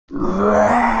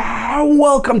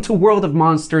Welcome to World of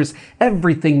Monsters,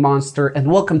 Everything Monster, and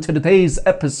welcome to today's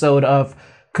episode of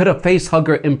Could a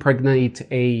Facehugger Impregnate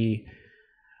a...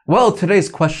 Well, today's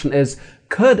question is,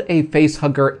 could a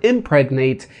facehugger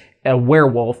impregnate a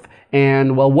werewolf?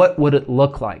 And, well, what would it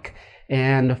look like?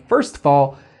 And first of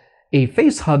all, a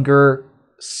facehugger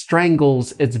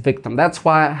strangles its victim. That's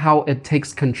how it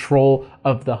takes control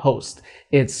of the host.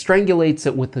 It strangulates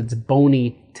it with its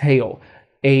bony tail.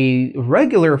 A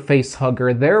regular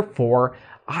facehugger, therefore,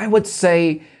 I would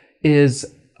say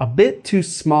is a bit too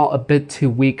small, a bit too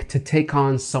weak to take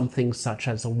on something such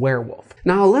as a werewolf.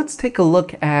 Now let's take a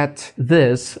look at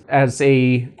this as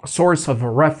a source of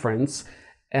reference.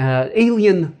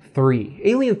 Alien 3.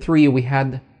 Alien 3, we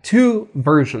had two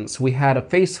versions. We had a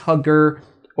facehugger,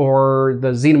 or the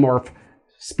xenomorph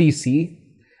species,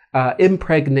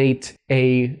 impregnate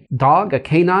a dog, a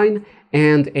canine,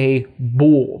 and a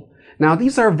bull. Now,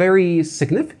 these are very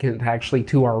significant, actually,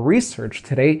 to our research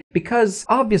today, because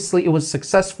obviously it was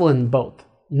successful in both.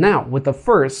 Now, with the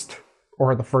first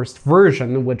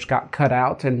version, which got cut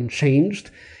out and changed,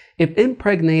 it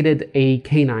impregnated a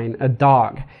canine, a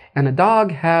dog. And a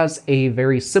dog has a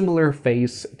very similar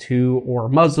face to, or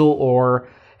muzzle, or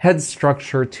head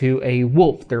structure to a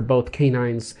wolf. They're both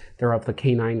canines, they're of the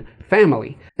canine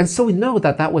family. And so we know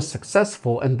that that was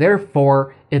successful, and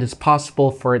therefore it is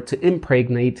possible for it to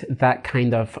impregnate that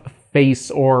kind of face,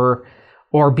 or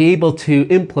be able to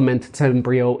implement its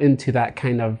embryo into that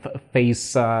kind of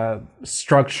face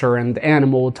structure and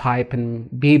animal type,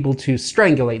 and be able to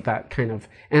strangulate that kind of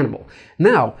animal.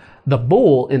 Now, the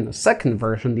bull in the second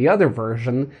version, the other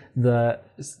version, the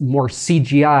more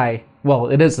CGI, well,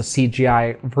 it is a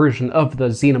CGI version of the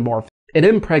xenomorph, it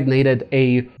impregnated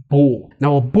a bull.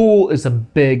 Now, a bull is a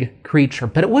big creature,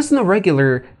 but it wasn't a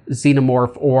regular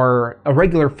xenomorph or a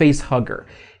regular facehugger.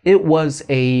 It was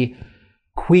a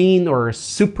queen or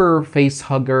super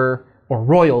facehugger, or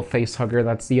royal facehugger,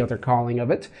 that's the other calling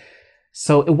of it.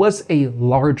 So it was a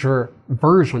larger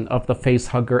version of the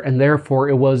facehugger, and therefore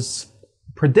it was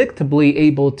predictably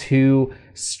able to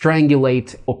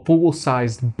strangulate a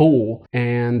full-sized bull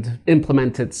and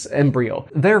implement its embryo.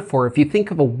 Therefore, if you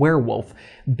think of a werewolf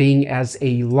being as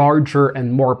a larger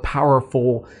and more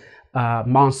powerful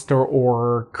monster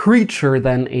or creature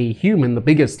than a human, the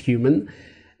biggest human,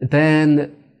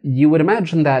 then you would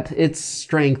imagine that its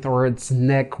strength or its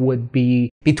neck would be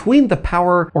between the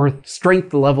power or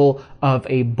strength level of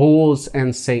a bull's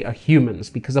and, say, a human's,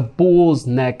 because a bull's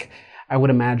neck, I would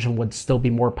imagine, would still be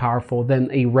more powerful than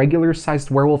a regular-sized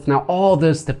werewolf. Now, all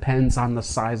this depends on the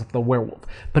size of the werewolf.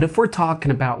 But if we're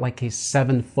talking about like a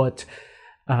 7-foot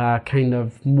kind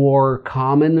of more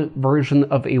common version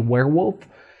of a werewolf,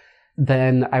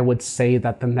 then I would say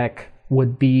that the neck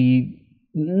would be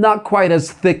not quite as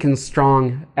thick and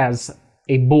strong as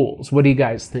a bull's. What do you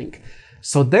guys think?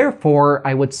 So therefore,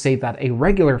 I would say that a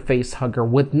regular facehugger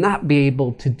would not be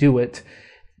able to do it.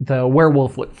 The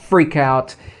werewolf would freak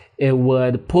out. It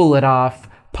would pull it off,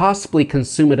 possibly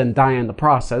consume it and die in the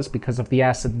process because of the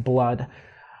acid blood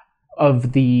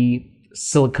of the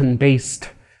silicon-based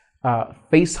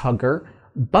facehugger.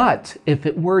 But if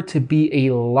it were to be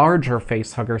a larger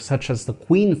facehugger, such as the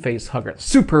queen facehugger,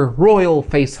 super royal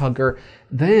facehugger,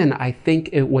 then I think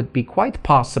it would be quite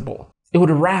possible. It would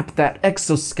wrap that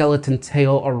exoskeleton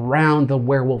tail around the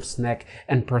werewolf's neck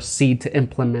and proceed to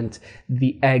implement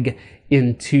the egg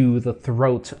into the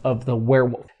throat of the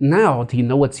werewolf. Now, do you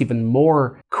know what's even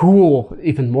more cool,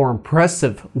 even more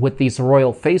impressive with these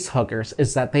royal facehuggers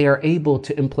is that they are able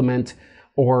to implement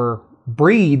or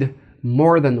breed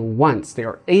more than once. They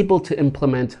are able to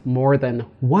implement more than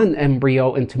one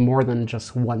embryo into more than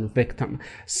just one victim.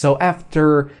 So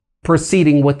after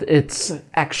proceeding with its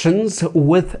actions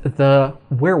with the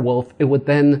werewolf, it would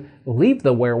then leave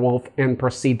the werewolf and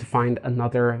proceed to find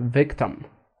another victim.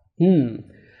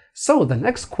 So the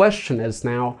next question is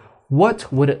now,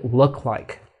 what would it look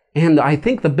like? And I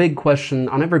think the big question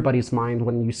on everybody's mind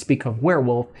when you speak of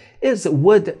werewolf is,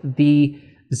 would the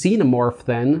xenomorph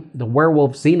then, the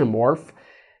werewolf xenomorph,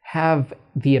 have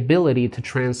the ability to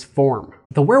transform?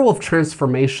 The werewolf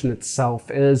transformation itself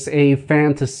is a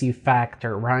fantasy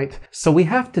factor, right? So we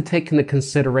have to take into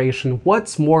consideration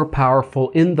what's more powerful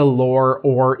in the lore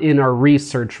or in our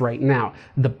research right now.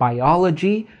 The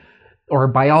biology, or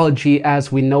biology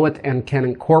as we know it and can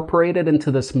incorporate it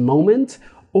into this moment,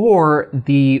 or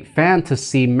the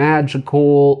fantasy,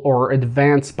 magical, or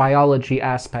advanced biology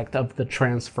aspect of the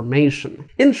transformation.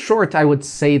 In short, I would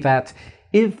say that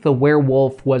if the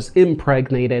werewolf was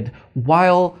impregnated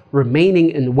while remaining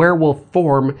in werewolf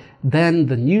form, then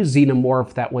the new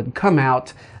xenomorph that would come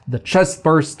out, the chest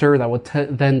burster that would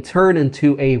then turn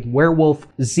into a werewolf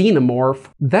xenomorph,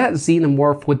 that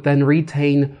xenomorph would then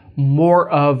retain more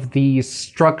of the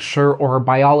structure or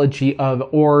biology of,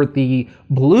 or the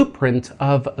blueprint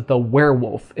of the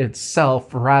werewolf itself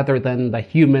rather than the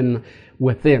human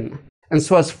within. And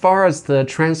so as far as the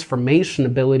transformation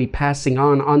ability passing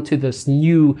on onto this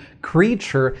new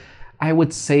creature, I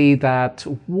would say that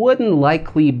wouldn't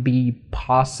likely be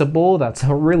possible. That's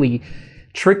a really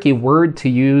tricky word to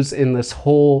use in this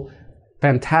whole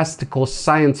fantastical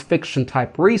science fiction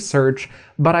type research,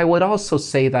 but I would also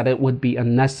say that it would be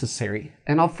unnecessary.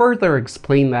 And I'll further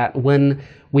explain that when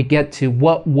we get to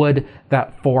what would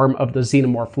that form of the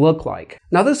xenomorph look like.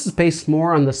 Now this is based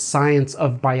more on the science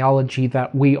of biology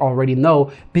that we already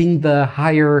know, being the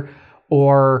higher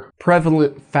or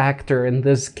prevalent factor in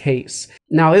this case.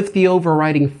 Now if the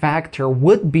overriding factor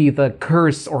would be the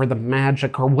curse or the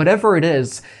magic or whatever it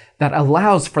is that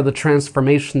allows for the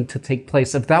transformation to take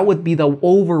place, if that would be the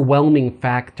overwhelming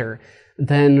factor,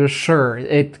 then sure,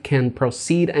 it can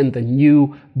proceed, and the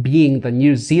new being, the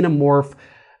new xenomorph,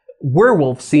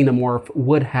 werewolf xenomorph,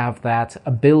 would have that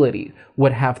ability,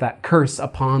 would have that curse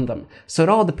upon them. So it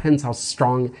all depends how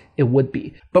strong it would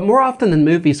be. But more often in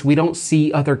movies, we don't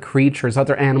see other creatures,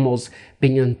 other animals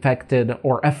being infected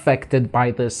or affected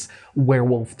by this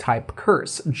werewolf type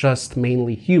curse, just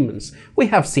mainly humans. We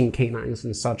have seen canines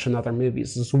and such in other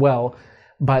movies as well,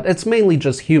 but it's mainly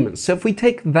just humans. So if we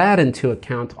take that into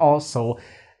account also,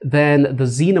 then the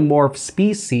xenomorph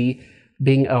species,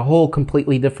 being a whole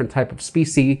completely different type of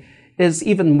species, is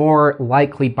even more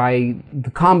likely by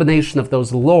the combination of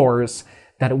those lores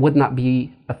that it would not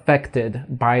be affected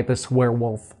by this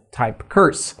werewolf type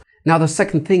curse. Now the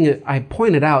second thing I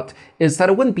pointed out is that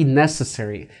it wouldn't be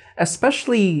necessary,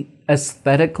 especially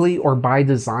aesthetically or by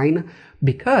design,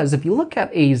 because if you look at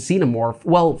a xenomorph,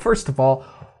 well, first of all,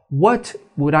 what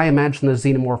would I imagine the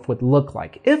xenomorph would look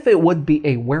like? If it would be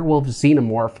a werewolf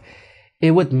xenomorph,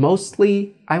 it would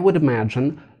mostly, I would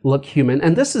imagine, look human.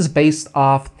 And this is based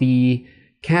off the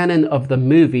canon of the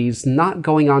movies, not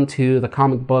going on to the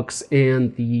comic books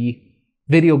and the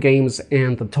video games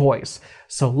and the toys.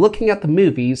 So looking at the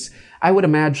movies, I would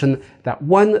imagine that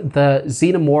one, the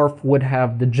xenomorph would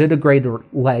have digitigrade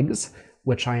legs,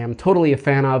 which I am totally a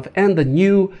fan of, and the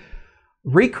new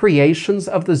recreations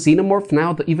of the xenomorph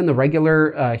now, even the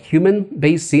regular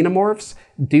human-based xenomorphs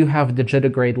do have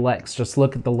digitigrade legs. Just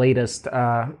look at the latest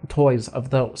toys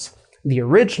of those. The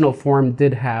original form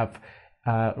did have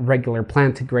regular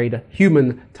plantigrade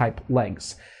human-type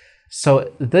legs.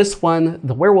 So this one,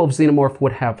 the werewolf xenomorph,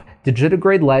 would have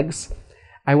digitigrade legs.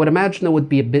 I would imagine it would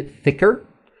be a bit thicker,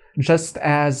 just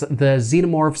as the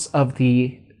xenomorphs of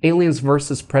the Aliens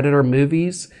vs. Predator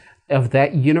movies of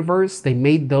that universe, they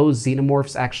made those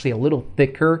xenomorphs actually a little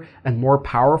thicker and more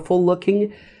powerful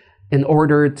looking in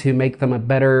order to make them a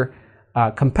better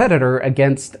competitor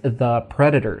against the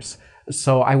predators.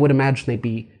 So I would imagine they'd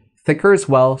be thicker as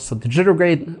well. So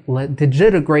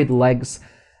digitigrade legs,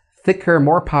 thicker,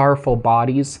 more powerful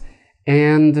bodies,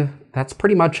 and that's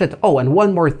pretty much it. Oh, and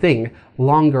one more thing,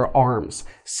 longer arms.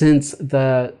 Since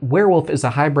the werewolf is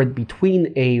a hybrid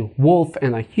between a wolf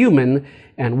and a human,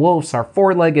 and wolves are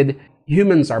four-legged,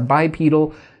 humans are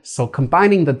bipedal, so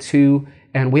combining the two,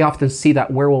 and we often see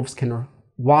that werewolves can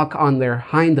walk on their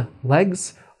hind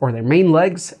legs or their main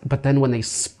legs, but then when they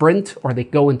sprint or they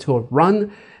go into a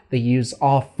run, they use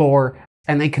all four,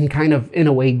 and they can kind of, in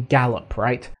a way, gallop,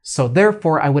 right? So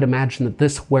therefore, I would imagine that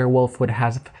this werewolf would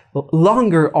have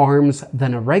longer arms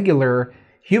than a regular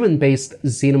human-based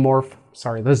xenomorph,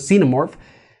 the xenomorph,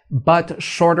 but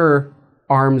shorter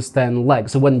arms than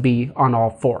legs. It wouldn't be on all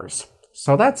fours.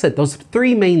 So that's it. Those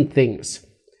three main things.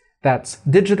 That's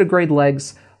digitigrade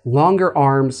legs, longer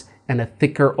arms, and a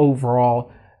thicker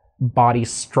overall body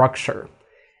structure.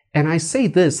 And I say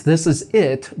this is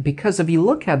it, because if you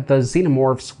look at the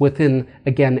xenomorphs within,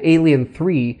 again, Alien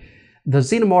 3, the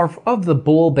xenomorph of the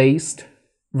bull-based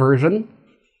version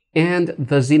and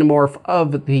the xenomorph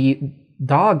of the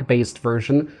dog-based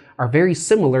version are very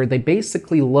similar. They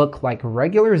basically look like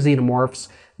regular xenomorphs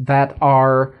that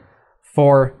are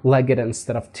four-legged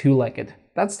instead of two-legged.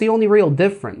 That's the only real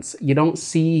difference. You don't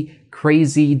see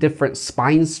crazy different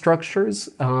spine structures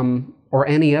or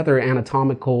any other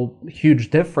anatomical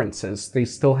huge differences. They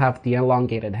still have the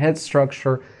elongated head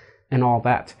structure and all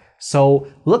that. So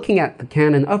looking at the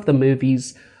canon of the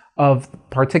movies of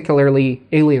particularly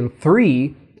Alien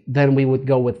 3, then we would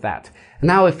go with that.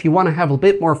 Now, if you want to have a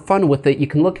bit more fun with it, you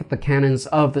can look at the canons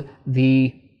of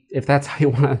the, if that's how you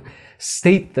want to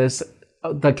state this,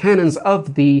 the canons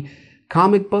of the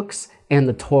comic books and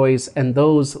the toys, and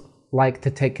those like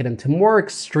to take it into more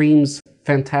extremes,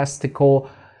 fantastical,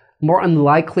 more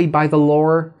unlikely by the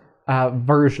lore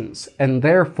versions. And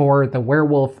therefore, the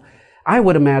werewolf, I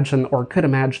would imagine, or could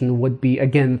imagine, would be,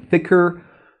 again, thicker,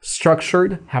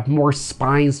 structured, have more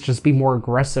spines, just be more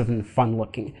aggressive and fun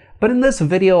looking. But in this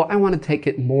video, I want to take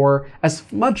it more, as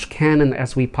much canon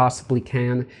as we possibly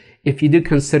can, if you do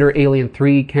consider Alien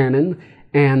 3 canon,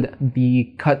 and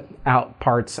the cut out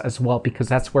parts as well, because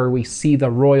that's where we see the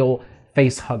royal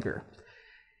facehugger.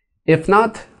 If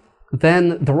not,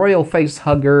 then the royal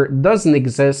facehugger doesn't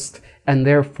exist, and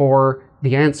therefore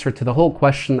the answer to the whole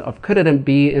question of could it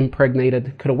be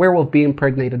impregnated, could a werewolf be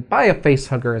impregnated by a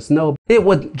facehugger is no. It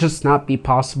would just not be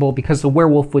possible because the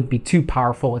werewolf would be too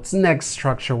powerful. Its neck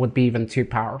structure would be even too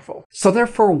powerful. So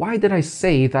therefore, why did I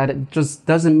say that it just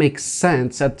doesn't make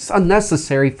sense? It's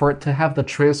unnecessary for it to have the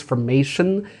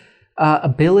transformation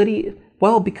ability.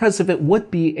 Well, because if it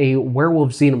would be a werewolf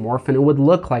xenomorph and it would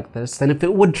look like this, then if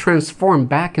it would transform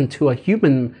back into a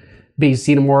human-based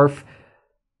xenomorph...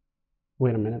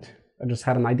 Wait a minute. I just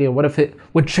had an idea. What if it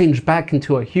would change back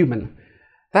into a human?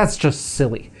 That's just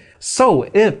silly. So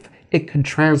if it could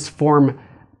transform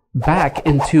back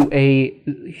into a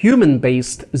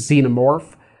human-based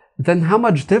xenomorph, then how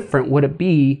much different would it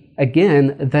be,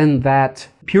 again, than that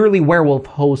purely werewolf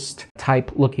host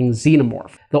type looking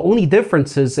xenomorph? The only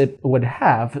differences it would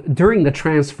have during the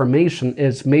transformation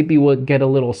is maybe it would get a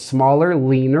little smaller,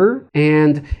 leaner,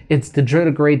 and its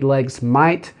digitigrade legs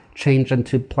might change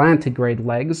into plantigrade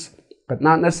legs, but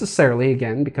not necessarily,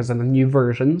 again, because of the new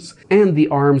versions, and the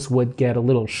arms would get a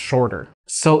little shorter.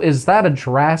 So is that a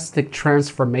drastic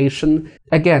transformation?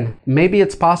 Again, maybe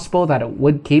it's possible that it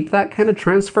would keep that kind of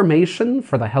transformation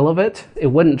for the hell of it. It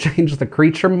wouldn't change the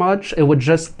creature much. It would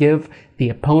just give the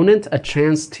opponent a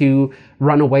chance to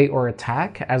run away or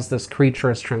attack as this creature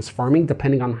is transforming,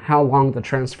 depending on how long the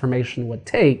transformation would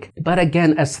take. But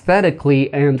again,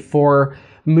 aesthetically and for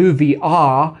movie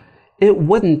awe, it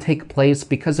wouldn't take place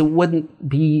because it wouldn't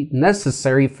be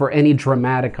necessary for any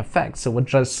dramatic effects. It would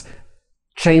just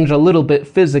change a little bit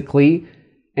physically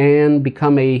and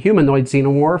become a humanoid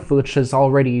xenomorph, which is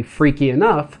already freaky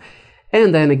enough,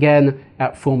 and then again,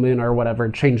 at full moon or whatever,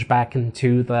 change back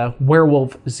into the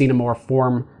werewolf xenomorph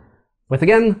form with,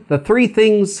 again, the three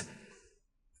things: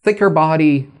 thicker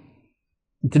body,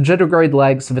 digitigrade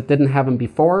legs if it didn't have them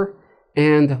before,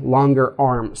 and longer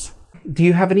arms. Do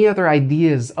you have any other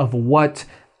ideas of what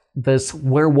this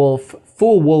werewolf,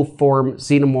 full wolf form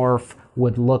xenomorph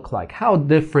would look like? How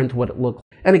different would it look like?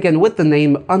 And again, with the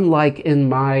name, unlike in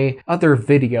my other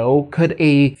video, could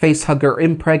a facehugger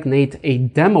impregnate a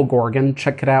demogorgon?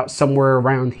 Check it out somewhere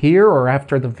around here or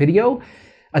after the video.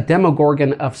 A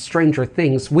demogorgon of Stranger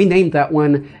Things. We named that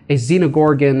one a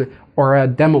xenogorgon or a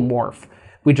demomorph.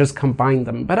 We just combined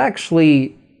them. But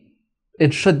actually,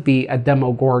 it should be a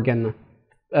demogorgon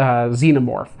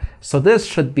xenomorph. So this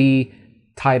should be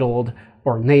titled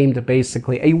or named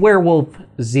basically a werewolf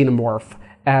xenomorph,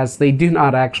 as they do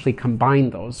not actually combine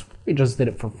those. We just did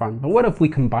it for fun. But what if we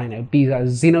combine it? Be a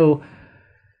xenowolf?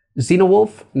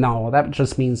 No, that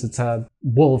just means it's a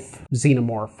wolf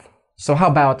xenomorph. So how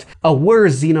about a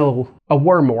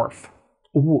wermorph?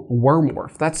 Ooh,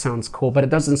 wormorph. That sounds cool, but it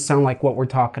doesn't sound like what we're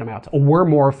talking about. A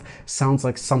wermorph sounds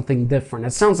like something different.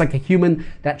 It sounds like a human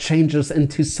that changes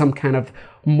into some kind of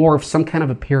morph, some kind of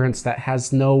appearance that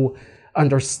has no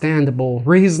understandable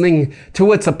reasoning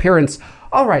to its appearance.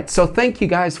 All right, so thank you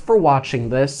guys for watching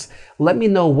this. Let me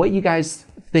know what you guys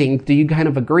think. Do you kind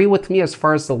of agree with me as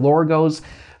far as the lore goes?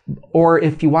 Or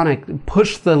if you want to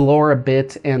push the lore a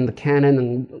bit and the canon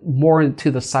and more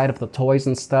into the side of the toys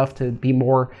and stuff to be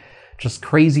more just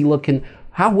crazy looking,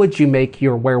 how would you make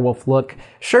your werewolf look?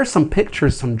 Share some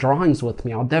pictures, some drawings with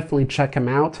me. I'll definitely check them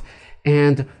out.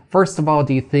 And first of all,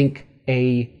 do you think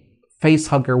a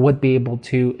facehugger would be able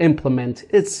to implement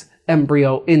its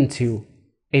embryo into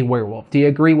a werewolf? Do you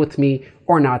agree with me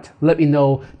or not? Let me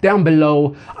know down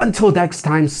below. Until next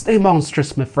time, stay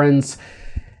monstrous, my friends.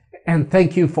 And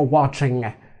thank you for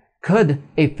watching. Could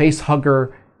a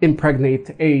facehugger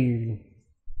impregnate a...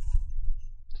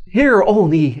 Here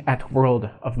only at World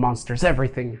of Monsters,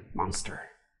 everything monster.